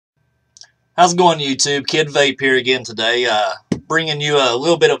How's it going, YouTube? Kid Vape here again today, bringing you a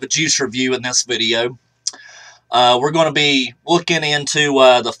little bit of a juice review in this video. We're going to be looking into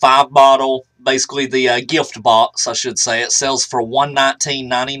the 5-bottle, basically the gift box, I should say. It sells for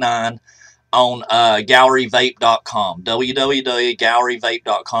 $119.99 on galleryvape.com,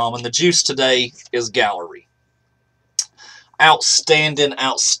 www.galleryvape.com, and the juice today is Gallery. Outstanding,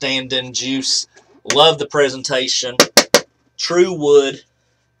 outstanding juice. Love the presentation. True wood.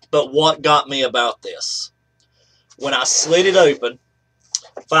 But what got me about this? When I slid it open,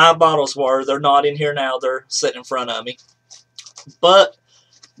 5 bottles were. They're not in here now. They're sitting in front of me. But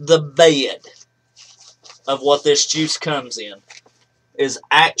the bed of what this juice comes in is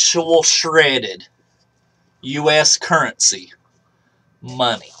actual shredded U.S. currency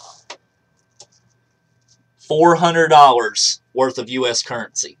money. $400 worth of U.S.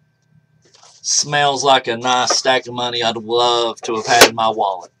 currency. Smells like a nice stack of money I'd love to have had in my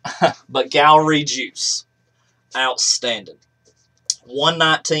wallet. But Gallery juice, outstanding.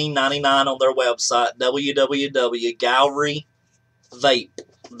 $119.99 on their website,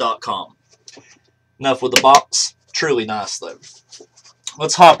 www.galleryvape.com. Enough with the box. Truly nice, though.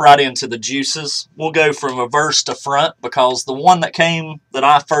 Let's hop right into the juices. We'll go from reverse to front because the one that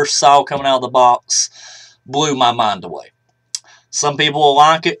I first saw coming out of the box blew my mind away. Some people will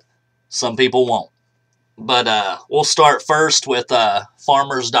like it. Some people won't. But we'll start first with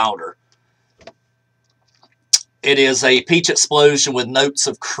Farmer's Daughter. It is a peach explosion with notes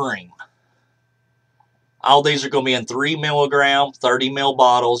of cream. All these are going to be in 3 milligram, 30 ml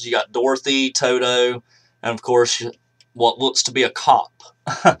bottles. You got Dorothy, Toto, and of course what looks to be a cop.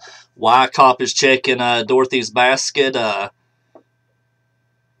 Why a cop is checking Dorothy's basket, to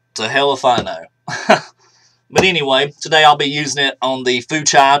hell if I know. But anyway, today I'll be using it on the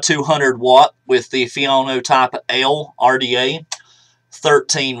Fuchai 200 watt with the Fiona Type L RDA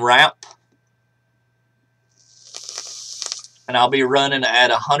 13 wrap. And I'll be running at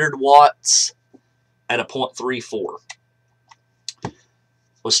 100 watts at a 0.34.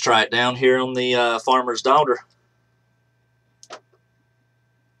 Let's try it down here on the Farmer's Daughter.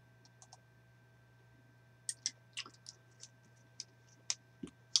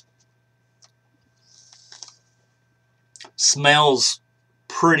 Smells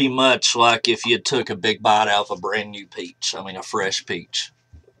pretty much like if you took a big bite out of a brand new peach. I mean, a fresh peach.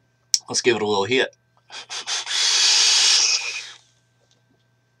 Let's give it a little hit.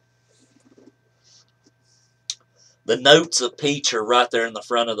 The notes of peach are right there in the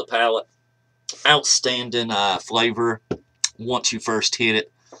front of the palate. Outstanding flavor once you first hit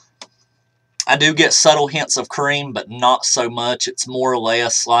it. I do get subtle hints of cream, but not so much. It's more or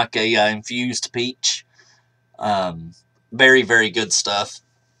less like a infused peach. Very, very good stuff.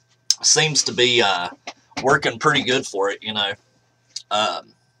 Seems to be working pretty good for it, you know.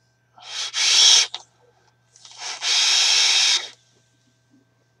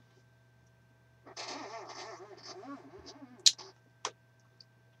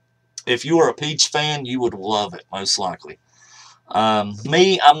 If you are a peach fan, you would love it, most likely.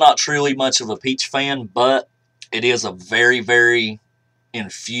 Me, I'm not truly much of a peach fan, but it is a very, very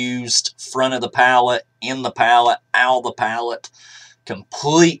infused front of the palate, in the palate, out of the palate.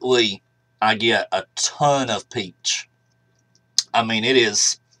 Completely, I get a ton of peach. I mean, it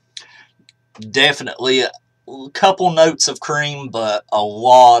is definitely a couple notes of cream, but a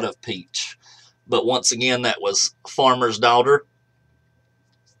lot of peach. But once again, that was Farmer's Daughter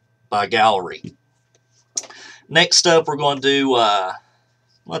by Gallery. Next up, we're going to do,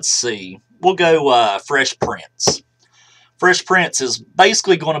 let's see, we'll go Fresh Prince. Fresh Prince is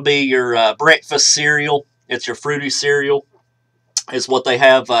basically going to be your breakfast cereal. It's your fruity cereal is what they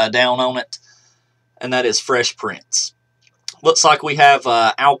have down on it. And that is Fresh Prince. Looks like we have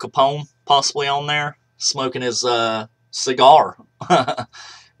Al Capone possibly on there smoking his cigar. That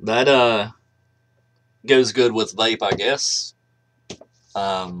goes good with vape, I guess.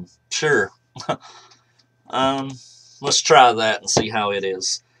 Sure. Let's try that and see how it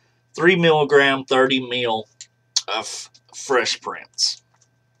is. 3 milligram, 30 ml of Fresh Prince.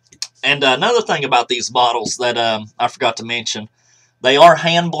 And another thing about these bottles that I forgot to mention, they are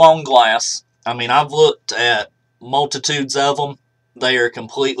hand-blown glass. I mean, I've looked at multitudes of them. They are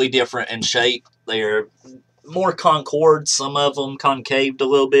completely different in shape. They are more concord, some of them concaved a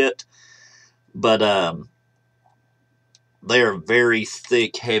little bit. But they are very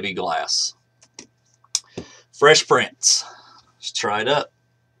thick, heavy glass. Fresh Prince. Let's try it up.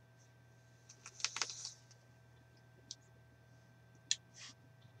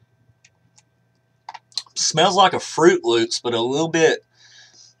 Smells like a Fruit Loops, but a little bit,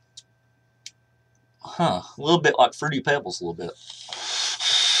 a little bit like Fruity Pebbles, a little bit.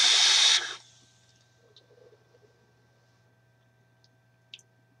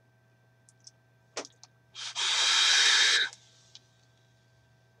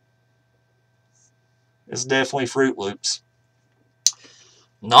 It's definitely Fruit Loops.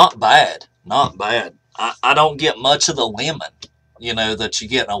 Not bad. Not bad. I don't get much of the lemon, you know, that you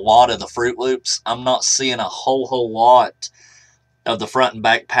get in a lot of the Fruit Loops. I'm not seeing a whole lot of the front and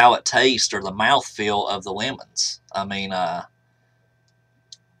back palate taste or the mouthfeel of the lemons. I mean,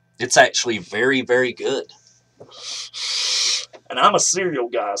 it's actually very, very good. And I'm a cereal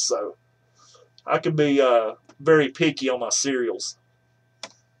guy, so I can be very picky on my cereals.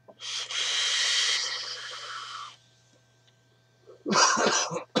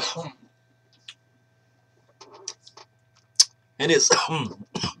 It is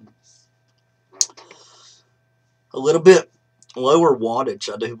a little bit lower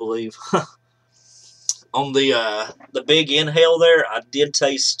wattage, I do believe. On the big inhale there, I did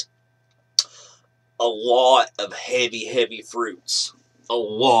taste a lot of heavy fruits. A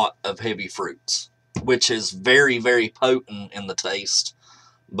lot of heavy fruits, which is very, very potent in the taste.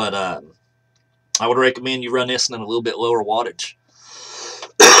 But I would recommend you run this in a little bit lower wattage.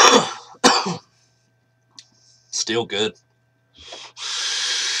 Still good.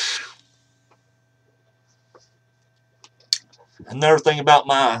 Another thing about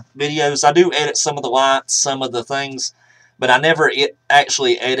my videos, I do edit some of the lights, some of the things, but I never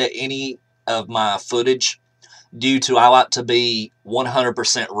actually edit any of my footage due to I like to be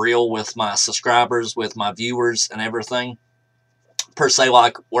 100% real with my subscribers, with my viewers and everything. Per se,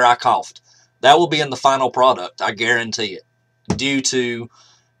 like where I coughed. That will be in the final product, I guarantee it. Due to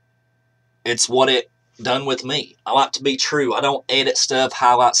it's what it done with me. I like to be true. I don't edit stuff,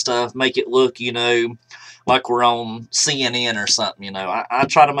 highlight stuff, make it look, you know, like we're on CNN or something, you know. I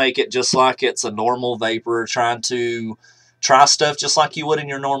try to make it just like it's a normal vapor trying to try stuff just like you would in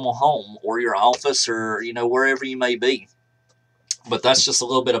your normal home or your office or, you know, wherever you may be. But that's just a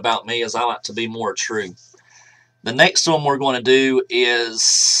little bit about me, as I like to be more true. The next one we're going to do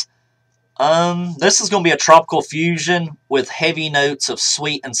is, this is going to be a tropical fusion with heavy notes of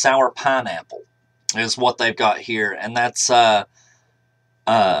sweet and sour pineapple, is what they've got here. And that's,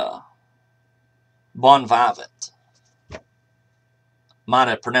 Bon Vivant. Might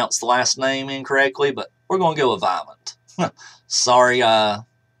have pronounced the last name incorrectly, but we're going to go with Vivant. Sorry,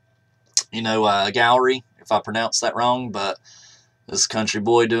 you know, Gallery, if I pronounced that wrong, but this country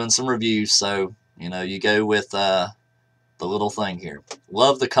boy doing some reviews, so, you know, you go with the little thing here.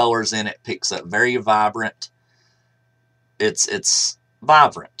 Love the colors in it. Picks up very vibrant. It's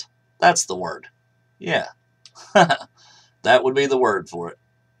vibrant. That's the word. Yeah. That would be the word for it.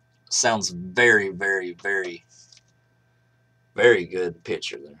 Sounds very, very, very, very good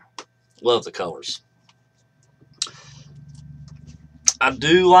picture there. Love the colors. I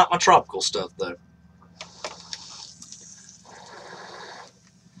do like my tropical stuff, though.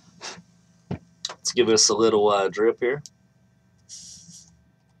 Let's give us a little drip here.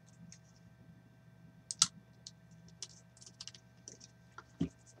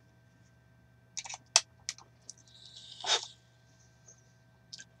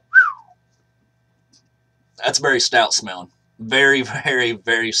 That's very stout smelling. Very, very,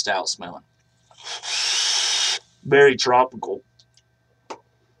 very stout smelling. Very tropical.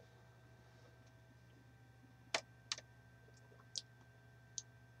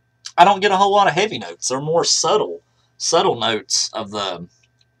 I don't get a whole lot of heavy notes. They're more subtle notes of the...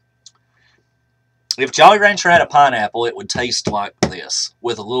 If Jolly Rancher had a pineapple, it would taste like this,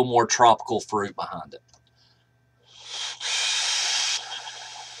 with a little more tropical fruit behind it.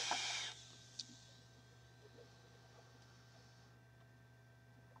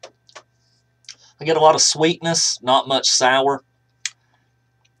 I get a lot of sweetness, not much sour.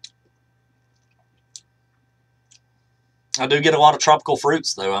 I do get a lot of tropical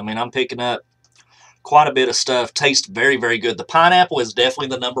fruits, though. I mean, I'm picking up quite a bit of stuff. Tastes very, very good. The pineapple is definitely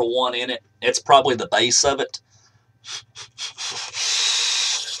the number one in it. It's probably the base of it.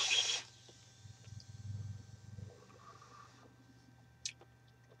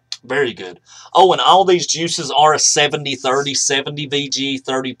 Very good. Oh, and all these juices are a 70-30, 70 VG,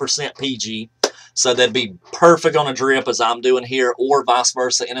 30% PG. So that'd be perfect on a drip, as I'm doing here, or vice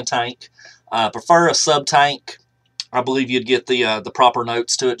versa in a tank. Prefer a sub-tank. I believe you'd get the proper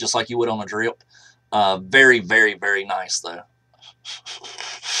notes to it, just like you would on a drip. Very, very, very nice, though.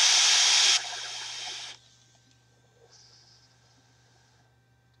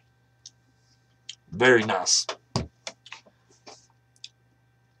 Very nice.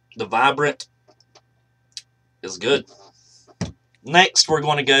 The Vibrant is good. Next, we're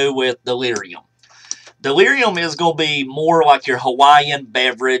going to go with Delirium. Delirium is going to be more like your Hawaiian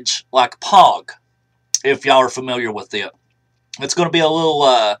beverage, like Pog, if y'all are familiar with it. It's going to be a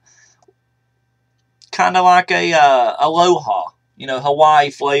little, kind of like a Aloha, you know, Hawaii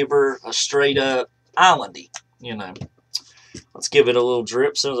flavor, a straight up, islandy, you know. Let's give it a little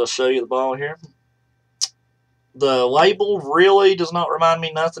drip as soon as I show you the bottle here. The label really does not remind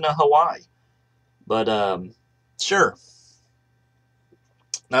me nothing of Hawaii. But, sure.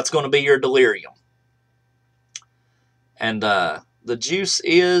 That's going to be your Delirium. And the juice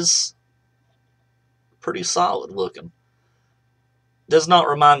is pretty solid looking. Does not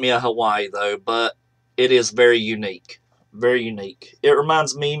remind me of Hawaii, though, but it is very unique. Very unique. It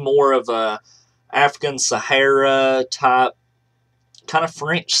reminds me more of a African Sahara type, kind of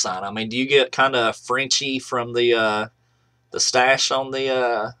French sign. I mean, do you get kind of Frenchy from the stash on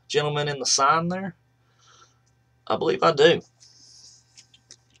the gentleman in the sign there? I believe I do.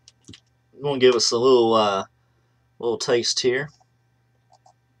 I'm going to give us a little taste here.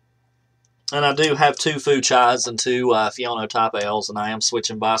 And I do have 2 Fu Chais and 2 Fiano Type Ales, and I am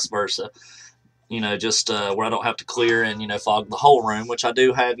switching vice versa. You know, just where I don't have to clear and, you know, fog the whole room, which I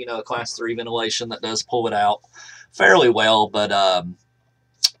do have, you know, a Class 3 ventilation that does pull it out fairly well, but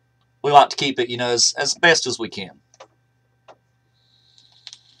we like to keep it, you know, as best as we can.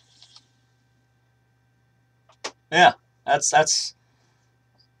 Yeah, that's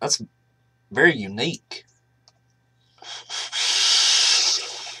very unique.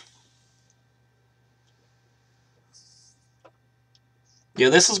 Yeah,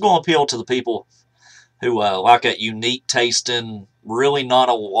 this is going to appeal to the people who like that unique tasting, really not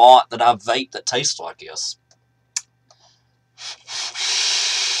a lot that I vape that tastes like this.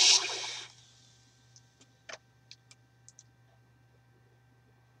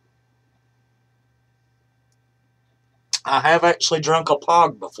 I have actually drunk a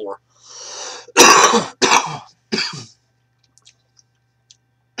Pog before.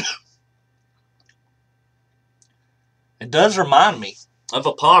 It does remind me of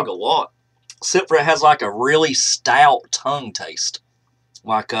a Pog a lot, except for it has like a really stout tongue taste.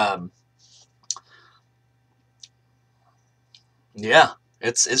 Like, yeah,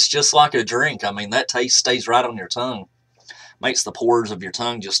 it's just like a drink. I mean, that taste stays right on your tongue. Makes the pores of your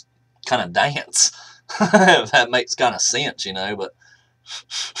tongue just kind of dance. If that makes kind of sense, you know, but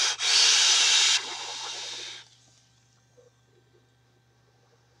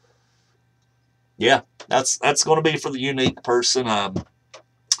yeah, that's going to be for the unique person.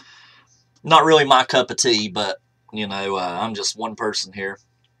 Not really my cup of tea, but, you know, I'm just one person here.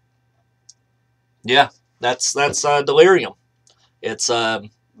 Yeah, that's Delirium. It's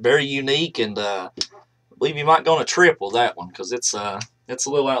very unique, and I believe you might go on a trip with that one, because it's a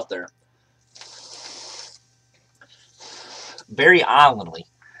little out there. Very islandly,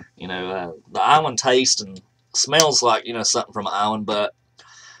 you know, the island taste and smells like, you know, something from an island, but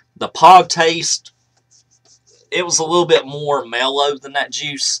the Pog taste, it was a little bit more mellow than that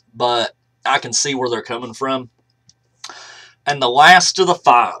juice, but I can see where they're coming from. And the last of the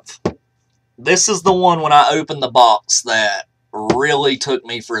 5, this is the one when I opened the box that really took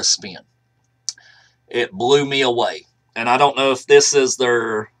me for a spin. It blew me away. And I don't know if this is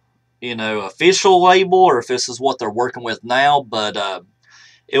their, you know, official label or if this is what they're working with now, but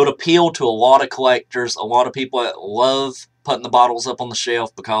it would appeal to a lot of collectors, a lot of people that love putting the bottles up on the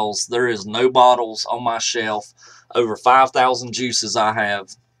shelf, because there is no bottles on my shelf. Over 5,000 juices I have.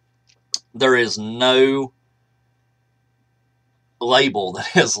 There is no label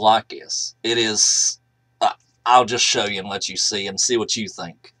that is like this. It is, I'll just show you and let you see and see what you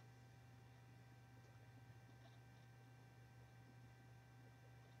think.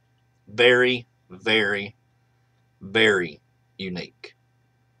 Very, very, very unique.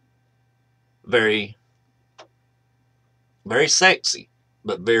 Very, very sexy,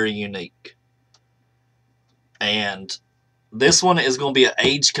 but very unique. And this one is going to be an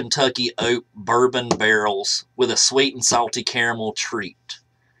aged Kentucky oak bourbon barrels with a sweet and salty caramel treat.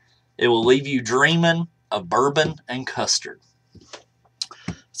 It will leave you dreaming of bourbon and custard.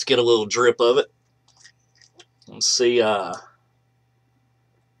 Let's get a little drip of it. Let's see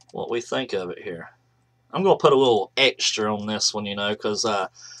what we think of it here. I'm going to put a little extra on this one, you know, because I've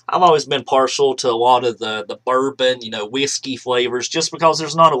always been partial to a lot of the bourbon, you know, whiskey flavors, just because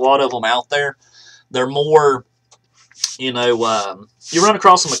there's not a lot of them out there. They're more, you know, you run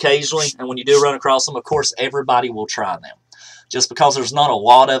across them occasionally, and when you do run across them, of course, everybody will try them. Just because there's not a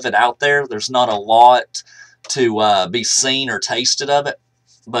lot of it out there, there's not a lot to be seen or tasted of it.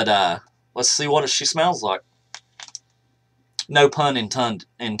 But let's see what she smells like. No pun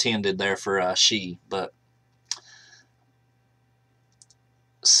intended there for she, but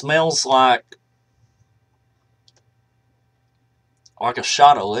smells like a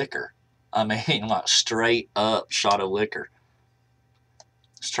shot of liquor. I mean, like straight up shot of liquor.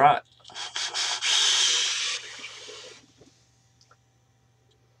 Let's try it.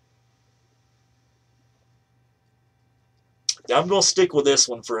 I'm going to stick with this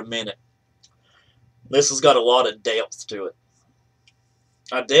one for a minute. This has got a lot of depth to it.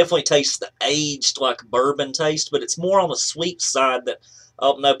 I definitely taste the aged, like, bourbon taste, but it's more on the sweet side that,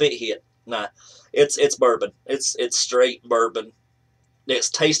 oh, no, bit hit. Nah, it's bourbon. It's straight bourbon. It's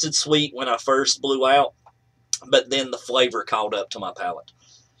tasted sweet when I first blew out, but then the flavor caught up to my palate.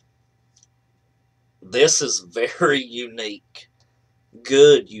 This is very unique.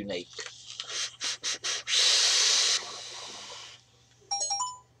 Good unique.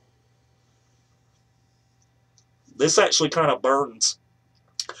 This actually kind of burns.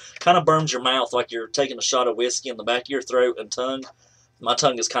 Kind of burns your mouth like you're taking a shot of whiskey in the back of your throat and tongue. My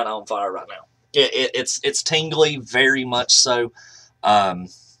tongue is kind of on fire right now. It's tingly, very much so.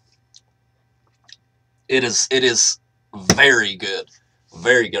 It is very good.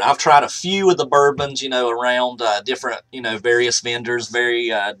 Very good. I've tried a few of the bourbons, around different, various vendors,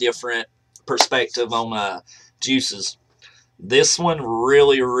 very different perspective on juices. This one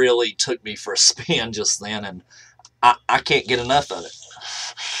really, really took me for a spin just then, and I can't get enough of it.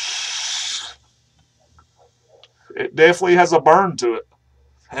 It definitely has a burn to it.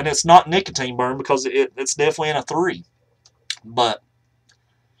 And it's not nicotine burn because it's definitely in a 3. But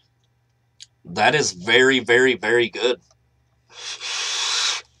that is very, very, very good.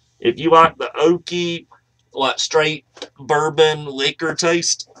 If you like the oaky, like straight bourbon liquor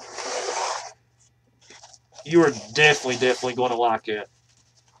taste, you are definitely going to like it.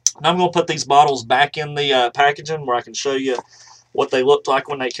 And I'm going to put these bottles back in the packaging where I can show you what they looked like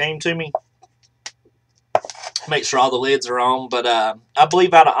when they came to me. Make sure all the lids are on. But I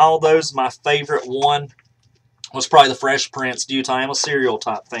believe out of all those, my favorite one was probably the Fresh Prince due to I am a cereal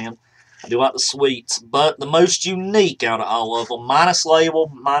type fan. I do like the sweets. But the most unique out of all of them, minus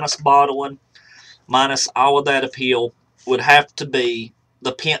label, minus bottling, minus all of that appeal, would have to be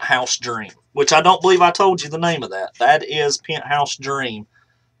the Penthouse Dream. Which I don't believe I told you the name of that. That is Penthouse Dream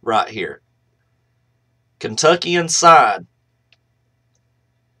right here. Kentucky inside,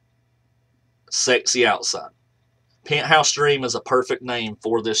 sexy outside. Penthouse Dream is a perfect name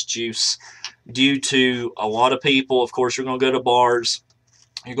for this juice due to a lot of people. Of course, you're going to go to bars.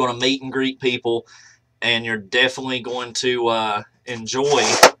 You're going to meet and greet people. And you're definitely going to enjoy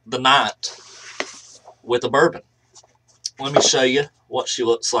the night with a bourbon. Let me show you what she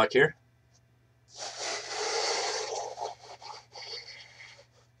looks like here.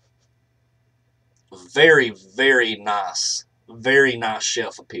 Very, very nice. Very nice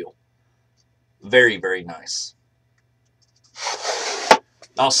shelf appeal. Very, very nice.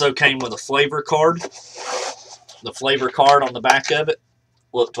 Also came with a flavor card. The flavor card on the back of it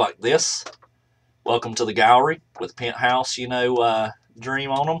looked like this. Welcome to the gallery with Penthouse,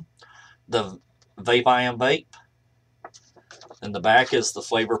 Dream on them. The Vape I Am Vape. In the back is the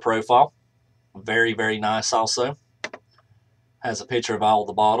flavor profile. Very, very nice also. Has a picture of all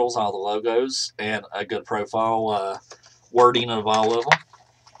the bottles, all the logos, and a good profile wording of all of them.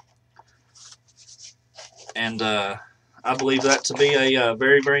 And I believe that to be a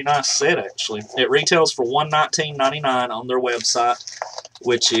very, very nice set, actually. It retails for $119.99 on their website,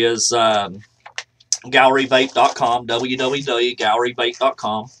 which is galleryvape.com,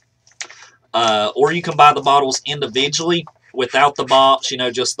 www.galleryvape.com. Or you can buy the bottles individually without the box,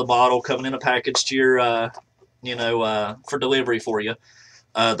 just the bottle coming in a package to your, for delivery for you.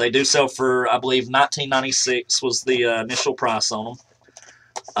 They do sell for, I believe, $19.96 was the initial price on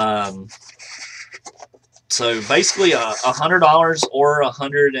them. So basically $100 or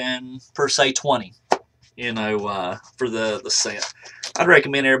 $100 and per se $20, for the set. I'd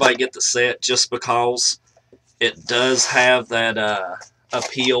recommend everybody get the set just because it does have that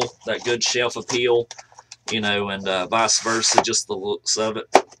appeal, that good shelf appeal, and vice versa, just the looks of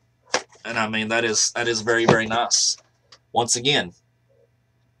it. And I mean that is very, very nice. Once again,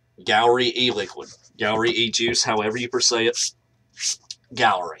 Gallery e-liquid, Gallery e-juice, however you say it.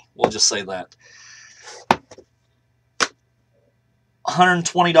 Gallery, we'll just say that.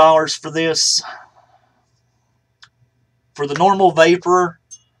 $120 for this. For the normal vapor,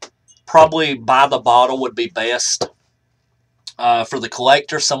 probably buy the bottle would be best. For the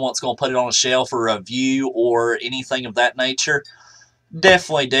collector, someone that's going to put it on a shelf for a review or anything of that nature,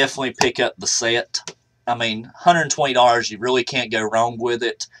 definitely pick up the set. I mean, $120, you really can't go wrong with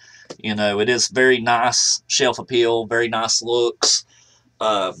it. It is very nice shelf appeal, very nice looks,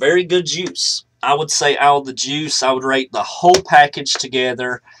 very good juice. I would say out of the juice, I would rate the whole package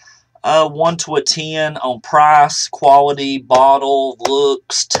together 1 to a 10 on price, quality, bottle,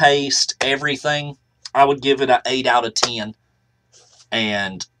 looks, taste, everything. I would give it an 8 out of 10.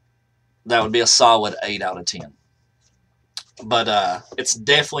 And that would be a solid 8 out of 10. But it's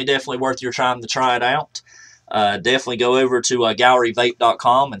definitely worth your time to try it out. definitely go over to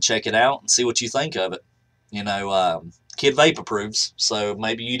galleryvape.com and check it out and see what you think of it. You know, Kid Vape approves, so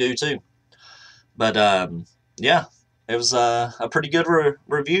maybe you do too. But yeah, it was a pretty good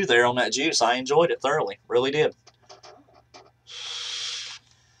review there on that juice. I enjoyed it thoroughly, really did.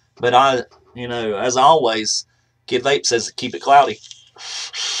 But you know, as always, Kid Vape says keep it cloudy.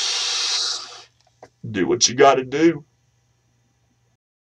 Do what you gotta do.